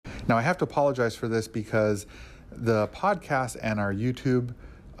Now, I have to apologize for this because the podcast and our YouTube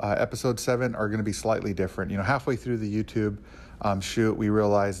episode 7 are going to be slightly different. Halfway through the YouTube shoot, we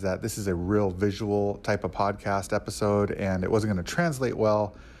realized that this is a real visual type of podcast episode, and it wasn't going to translate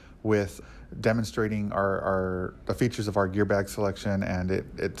well with demonstrating the features of our gear bag selection, and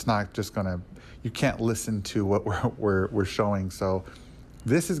it's not just going to, you can't listen to what we're showing. So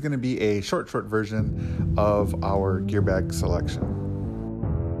this is going to be a short version of our gear bag selection.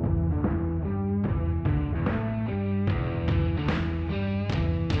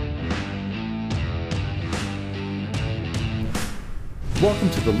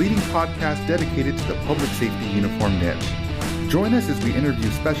 Welcome to the leading podcast dedicated to the public safety uniform niche. Join us as we interview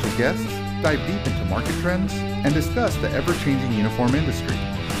special guests, dive deep into market trends, and discuss the ever-changing uniform industry.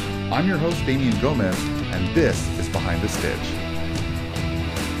 I'm your host, Damian Gomez, and this is Behind the Stitch.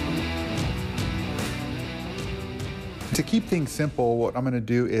 To keep things simple, what I'm going to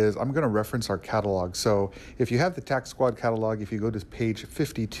do is I'm going to reference our catalog. So if you have the TAC Squad catalog, if you go to page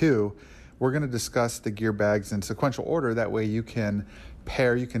 52, we're going to discuss the gear bags in sequential order. That way you can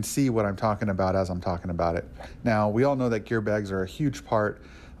see what I'm talking about as I'm talking about it. Now, we all know that gear bags are a huge part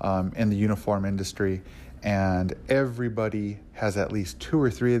in the uniform industry, and everybody has at least 2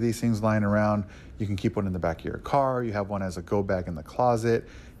 or 3 of these things lying around. You can keep one in the back of your car. You have one as a go bag in the closet.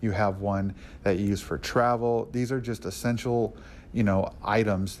 You have one that you use for travel. These are just essential,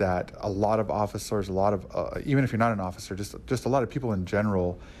 items that a lot of officers, even if you're not an officer, just a lot of people in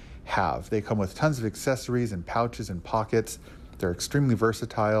general have. They come with tons of accessories and pouches and pockets. They're extremely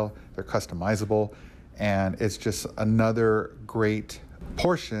versatile, they're customizable, and it's just another great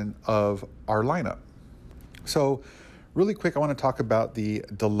portion of our lineup. So really quick, I want to talk about the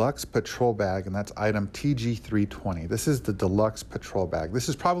Deluxe Patrol Bag, and that's item TG320. This is the Deluxe Patrol Bag. This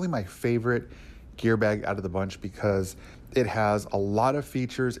is probably my favorite gear bag out of the bunch because it has a lot of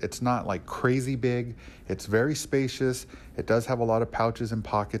features. It's not like crazy big. It's very spacious. It does have a lot of pouches and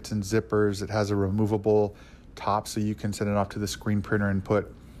pockets and zippers. It has a removable top so you can send it off to the screen printer and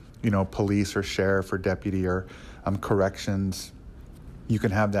put, police or sheriff or deputy or corrections. You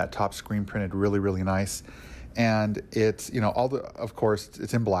can have that top screen printed really, really nice. And it's, of course,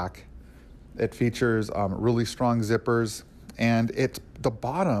 it's in black. It features really strong zippers, and the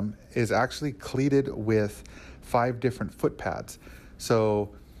bottom is actually cleated with 5 different foot pads. So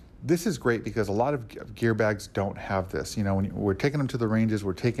this is great because a lot of gear bags don't have this. When we're taking them to the ranges,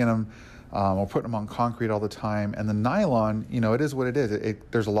 we're taking them, we're putting them on concrete all the time. And the nylon, it is what it is.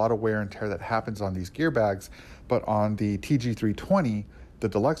 There's a lot of wear and tear that happens on these gear bags. But on the TG320, the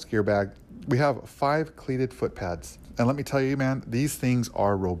deluxe gear bag, we have 5 cleated foot pads. And let me tell you, man, these things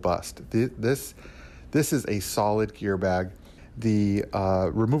are robust. This is a solid gear bag. The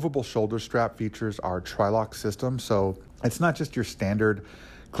removable shoulder strap features our Tri-Lock system. So it's not just your standard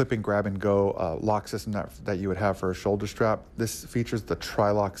clip and grab and go lock system that you would have for a shoulder strap. This features the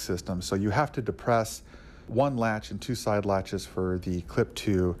Tri-Lock system. So you have to depress 1 latch and 2 side latches for the clip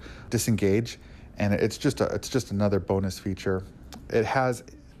to disengage. And it's just another bonus feature. It has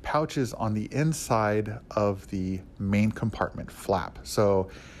pouches on the inside of the main compartment flap. So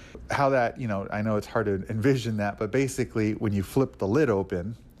how that, I know it's hard to envision that, but basically when you flip the lid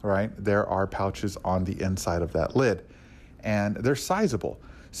open, right, there are pouches on the inside of that lid, and they're sizable.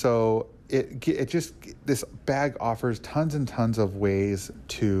 So this bag offers tons and tons of ways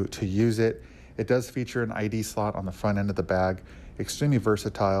to use it. It does feature an ID slot on the front end of the bag, extremely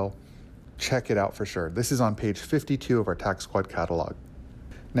versatile. Check it out for sure. This is on page 52 of our TAC Squad catalog.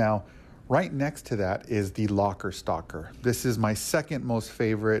 Now, right next to that is the Locker Stalker. This is my second most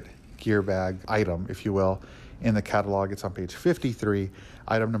favorite gear bag item, if you will, in the catalog. It's on page 53,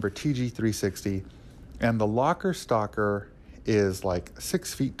 item number TG360. And the Locker Stalker is like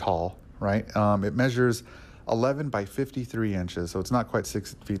 6 feet tall, right? It measures 11 by 53 inches, so it's not quite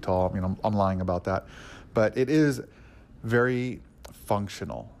 6 feet tall. I'm lying about that. But it is very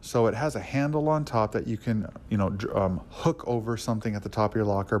functional. So it has a handle on top that you can, hook over something at the top of your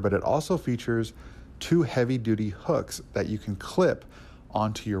locker, but it also features 2 heavy-duty hooks that you can clip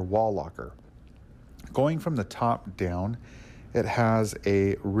onto your wall locker. Going from the top down, it has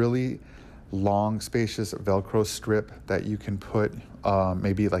a really long, spacious Velcro strip that you can put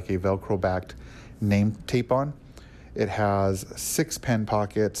maybe like a Velcro-backed name tape on. It has 6 pen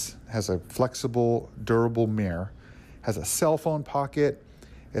pockets, has a flexible, durable mirror, has a cell phone pocket.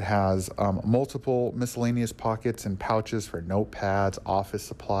 It has multiple miscellaneous pockets and pouches for notepads, office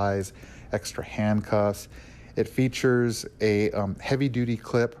supplies, extra handcuffs. It features a heavy-duty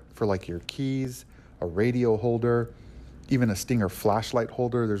clip for like your keys, a radio holder, even a Stinger flashlight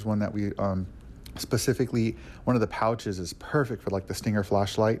holder. There's one that we Specifically, one of the pouches is perfect for like the Stinger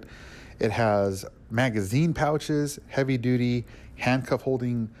flashlight. It has magazine pouches, heavy duty, handcuff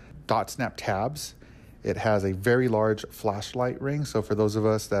holding dot snap tabs. It has a very large flashlight ring. So for those of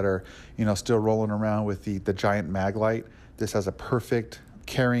us that are, still rolling around with the giant mag light, this has a perfect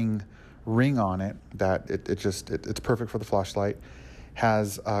carrying ring on it that it's perfect for the flashlight.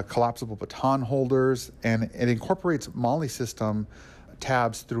 Has collapsible baton holders, and it incorporates MOLLE system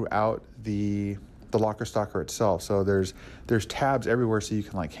tabs throughout the locker stalker itself. So there's tabs everywhere, so you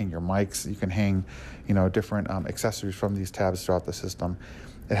can like hang your mics, you can hang different accessories from these tabs throughout the system.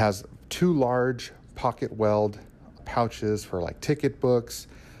 It has 2 large pocket weld pouches for like ticket books,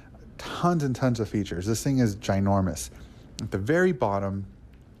 tons and tons of features. This thing is ginormous. At the very bottom,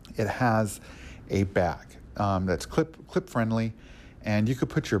 it has a bag that's clip friendly, and you could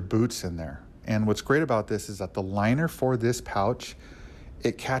put your boots in there. And what's great about this is that the liner for this pouch,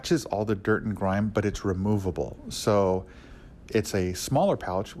 it catches all the dirt and grime, but it's removable. So it's a smaller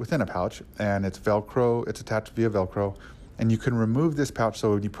pouch within a pouch, and it's Velcro, it's attached via Velcro, and you can remove this pouch.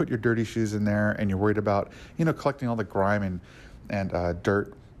 So when you put your dirty shoes in there and you're worried about, collecting all the grime and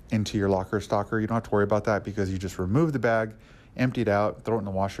dirt into your locker stalker, you don't have to worry about that, because you just remove the bag, empty it out, throw it in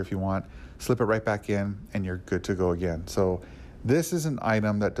the washer if you want, slip it right back in, and you're good to go again. So this is an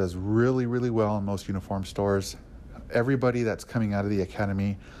item that does really, really well in most uniform stores. Everybody that's coming out of the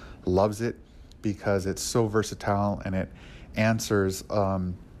academy loves it because it's so versatile, and it answers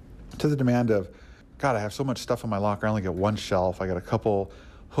to the demand of, God, I have so much stuff in my locker. I only get one shelf. I got a couple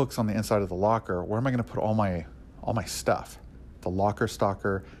hooks on the inside of the locker. Where am I going to put all my stuff? The locker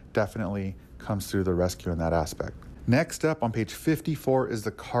stalker definitely comes through the rescue in that aspect. Next up on page 54 is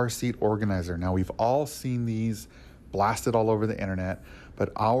the car seat organizer. Now, we've all seen these blasted all over the internet,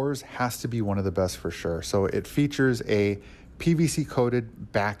 but ours has to be one of the best for sure. So it features a PVC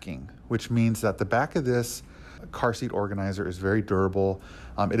coated backing, which means that the back of this car seat organizer is very durable.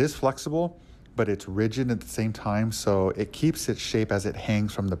 It is flexible, but it's rigid at the same time, so it keeps its shape as it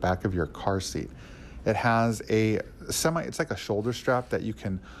hangs from the back of your car seat. It has it's like a shoulder strap that you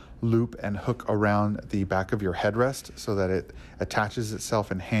can loop and hook around the back of your headrest so that it attaches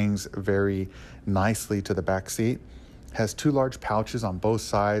itself and hangs very nicely to the back seat. Has 2 large pouches on both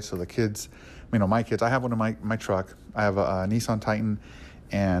sides, so the kids, my kids, I have one in my truck. I have a Nissan Titan,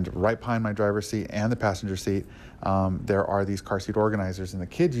 and right behind my driver's seat and the passenger seat, there are these car seat organizers, and the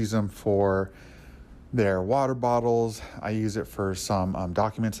kids use them for their water bottles. I use it for some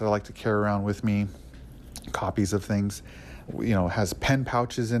documents that I like to carry around with me, copies of things. It has pen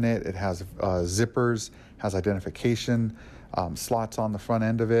pouches in it. It has zippers, has identification slots on the front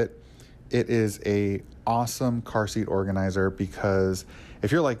end of it. It is a awesome car seat organizer because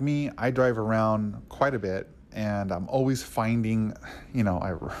if you're like me, I drive around quite a bit, and I'm always finding,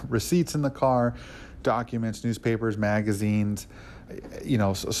 receipts in the car, documents, newspapers, magazines,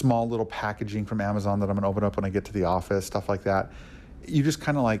 small little packaging from Amazon that I'm going to open up when I get to the office, stuff like that. You just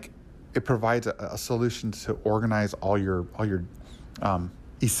kind of it provides a solution to organize all your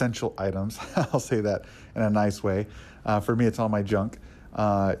essential items. I'll say that in a nice way. For me, it's all my junk.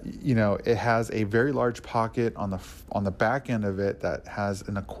 It has a very large pocket on the back end of it that has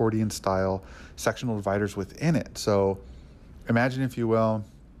an accordion style sectional dividers within it. So imagine, if you will,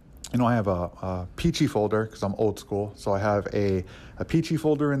 I have a Peachy folder because I'm old school. So I have a Peachy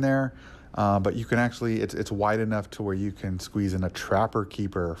folder in there, but you can actually, it's wide enough to where you can squeeze in a Trapper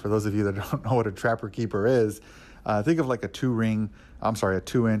Keeper. For those of you that don't know what a Trapper Keeper is, think of like a 2-inch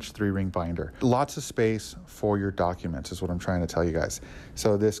 3-ring binder. Lots of space for your documents is what I'm trying to tell you guys.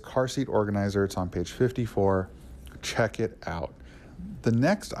 So this car seat organizer, it's on page 54. Check it out. The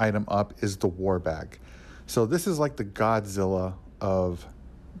next item up is the War Bag. So this is like the Godzilla of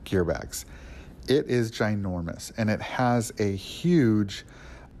gear bags. It is ginormous, and it has a huge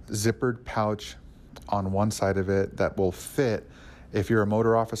zippered pouch on one side of it that will fit. If you're a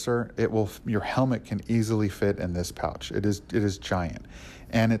motor officer, your helmet can easily fit in this pouch. It is giant.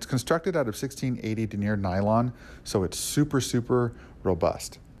 And it's constructed out of 1680 denier nylon, so it's super, super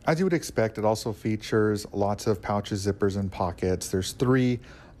robust. As you would expect, it also features lots of pouches, zippers, and pockets. There's 3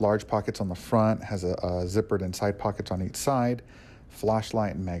 large pockets on the front, has a zippered and side pockets on each side,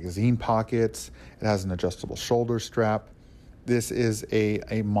 flashlight and magazine pockets. It has an adjustable shoulder strap. This is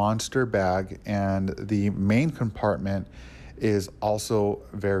a monster bag, and the main compartment is also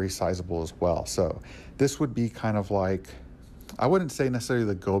very sizable as well. So this would be kind of like, I wouldn't say necessarily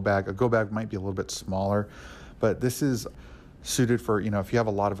the Go Bag. A Go Bag might be a little bit smaller, but this is suited for, if you have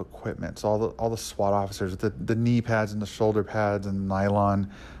a lot of equipment. So all the SWAT officers, the knee pads and the shoulder pads and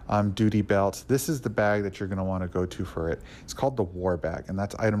nylon duty belts. This is the bag that you're going to want to go to for it. It's called the War Bag, and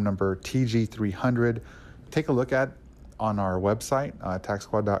that's item number TG300. Take a look at on our website,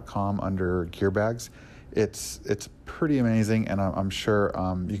 TacSquad.com, under gear bags. It's pretty amazing, and I'm sure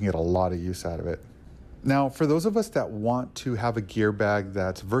you can get a lot of use out of it. Now, for those of us that want to have a gear bag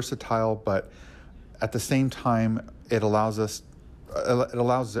that's versatile, but at the same time, it allows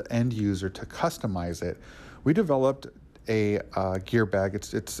the end user to customize it. We developed a gear bag.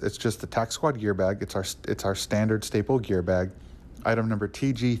 It's just the Tac Squad gear bag. It's our standard staple gear bag, item number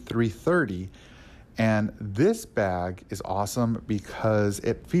TG330. And this bag is awesome because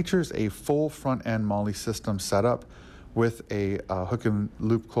it features a full front end MOLLE system setup with a hook and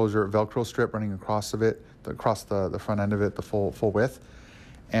loop closure Velcro strip running across the front end of it, the full width.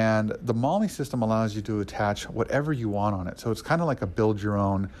 And the MOLLE system allows you to attach whatever you want on it. So it's kind of like a build your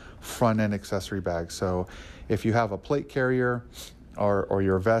own front end accessory bag. So if you have a plate carrier or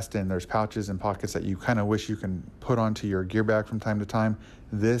your vest and there's pouches and pockets that you kind of wish you can put onto your gear bag from time to time,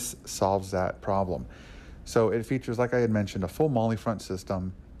 this solves that problem. So it features, like I had mentioned, a full MOLLE front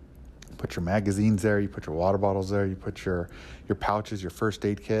system. Put your magazines there, you put your water bottles there, you put your pouches, your first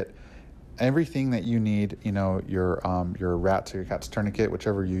aid kit, everything that you need, your RATS or your CATS tourniquet,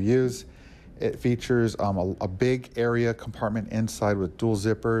 whichever you use. It features a big area compartment inside with dual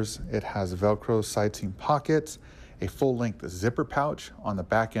zippers. It has Velcro side seam pockets, a full-length zipper pouch on the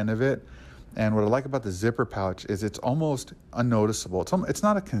back end of it. And what I like about the zipper pouch is it's almost unnoticeable. It's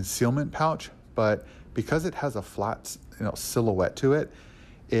not a concealment pouch, but because it has a flat silhouette to it,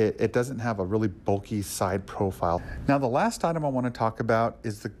 it doesn't have a really bulky side profile. Now, the last item I want to talk about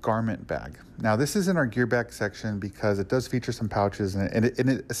is the garment bag. Now, this is in our gear bag section because it does feature some pouches, and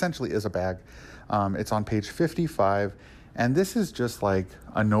it essentially is a bag. It's on page 55, and this is just like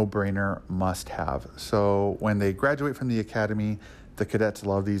a no-brainer must-have. So when they graduate from the academy, the cadets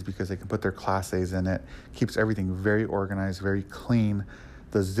love these because they can put their Class A's in it. Keeps everything very organized, very clean.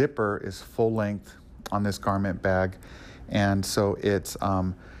 The zipper is full length on this garment bag, and so it's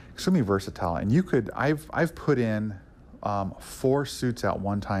extremely versatile. And I've put in 4 suits at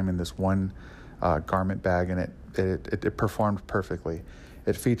one time in this one garment bag, and it performed perfectly.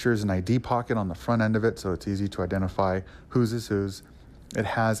 It features an ID pocket on the front end of it, so it's easy to identify whose is whose. It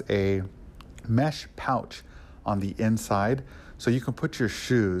has a mesh pouch on the inside, so you can put your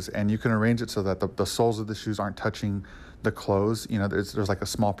shoes, and you can arrange it so that the soles of the shoes aren't touching the clothes. There's like a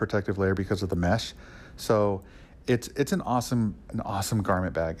small protective layer because of the mesh. So it's an awesome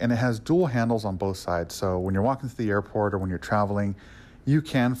garment bag, and it has dual handles on both sides. So when you're walking through the airport or when you're traveling, you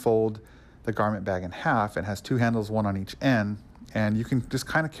can fold the garment bag in half. It has 2 handles, one on each end, and you can just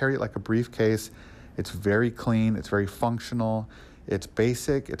kind of carry it like a briefcase. It's very clean. It's very functional. It's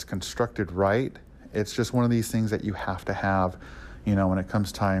basic. It's constructed right. It's just one of these things that you have to have, when it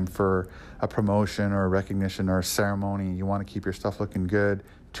comes time for a promotion or a recognition or a ceremony. You want to keep your stuff looking good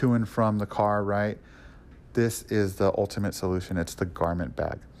to and from the car, right? This is the ultimate solution. It's the garment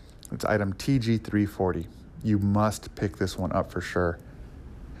bag. It's item TG340. You must pick this one up for sure.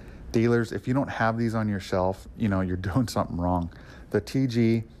 Dealers, if you don't have these on your shelf, you're doing something wrong. The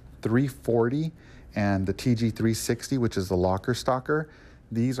TG340 and the TG360, which is the locker stalker,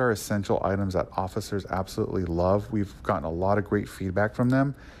 these are essential items that officers absolutely love. We've gotten a lot of great feedback from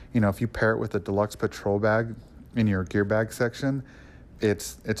them. If you pair it with a deluxe patrol bag in your gear bag section,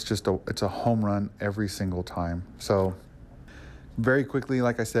 it's a home run every single time. So very quickly,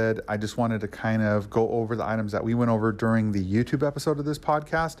 like I said, I just wanted to kind of go over the items that we went over during the YouTube episode of this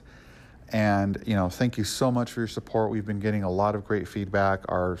podcast. And, thank you so much for your support. We've been getting a lot of great feedback.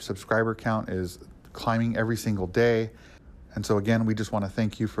 Our subscriber count is climbing every single day. And so again, we just want to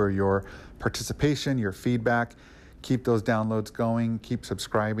thank you for your participation, your feedback. Keep those downloads going. Keep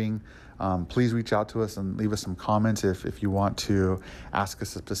subscribing. Please reach out to us and leave us some comments if you want to ask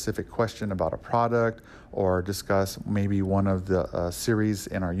us a specific question about a product or discuss maybe one of the series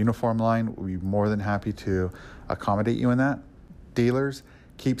in our uniform line. We'd be more than happy to accommodate you in that. Dealers,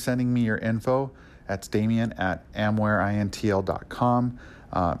 keep sending me your info. That's Damien at amwareintl.com.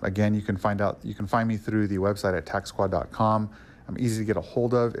 Again, you can find me through the website at TacSquad.com. I'm easy to get a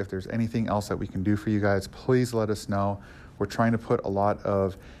hold of. If there's anything else that we can do for you guys, please let us know. We're trying to put a lot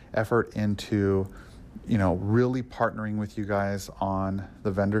of effort into, really partnering with you guys on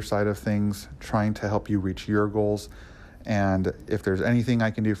the vendor side of things, trying to help you reach your goals. And if there's anything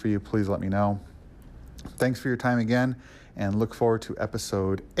I can do for you, please let me know. Thanks for your time again, and look forward to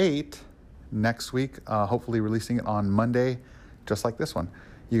episode 8 next week, hopefully releasing it on Monday, just like this one.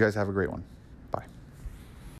 You guys have a great one.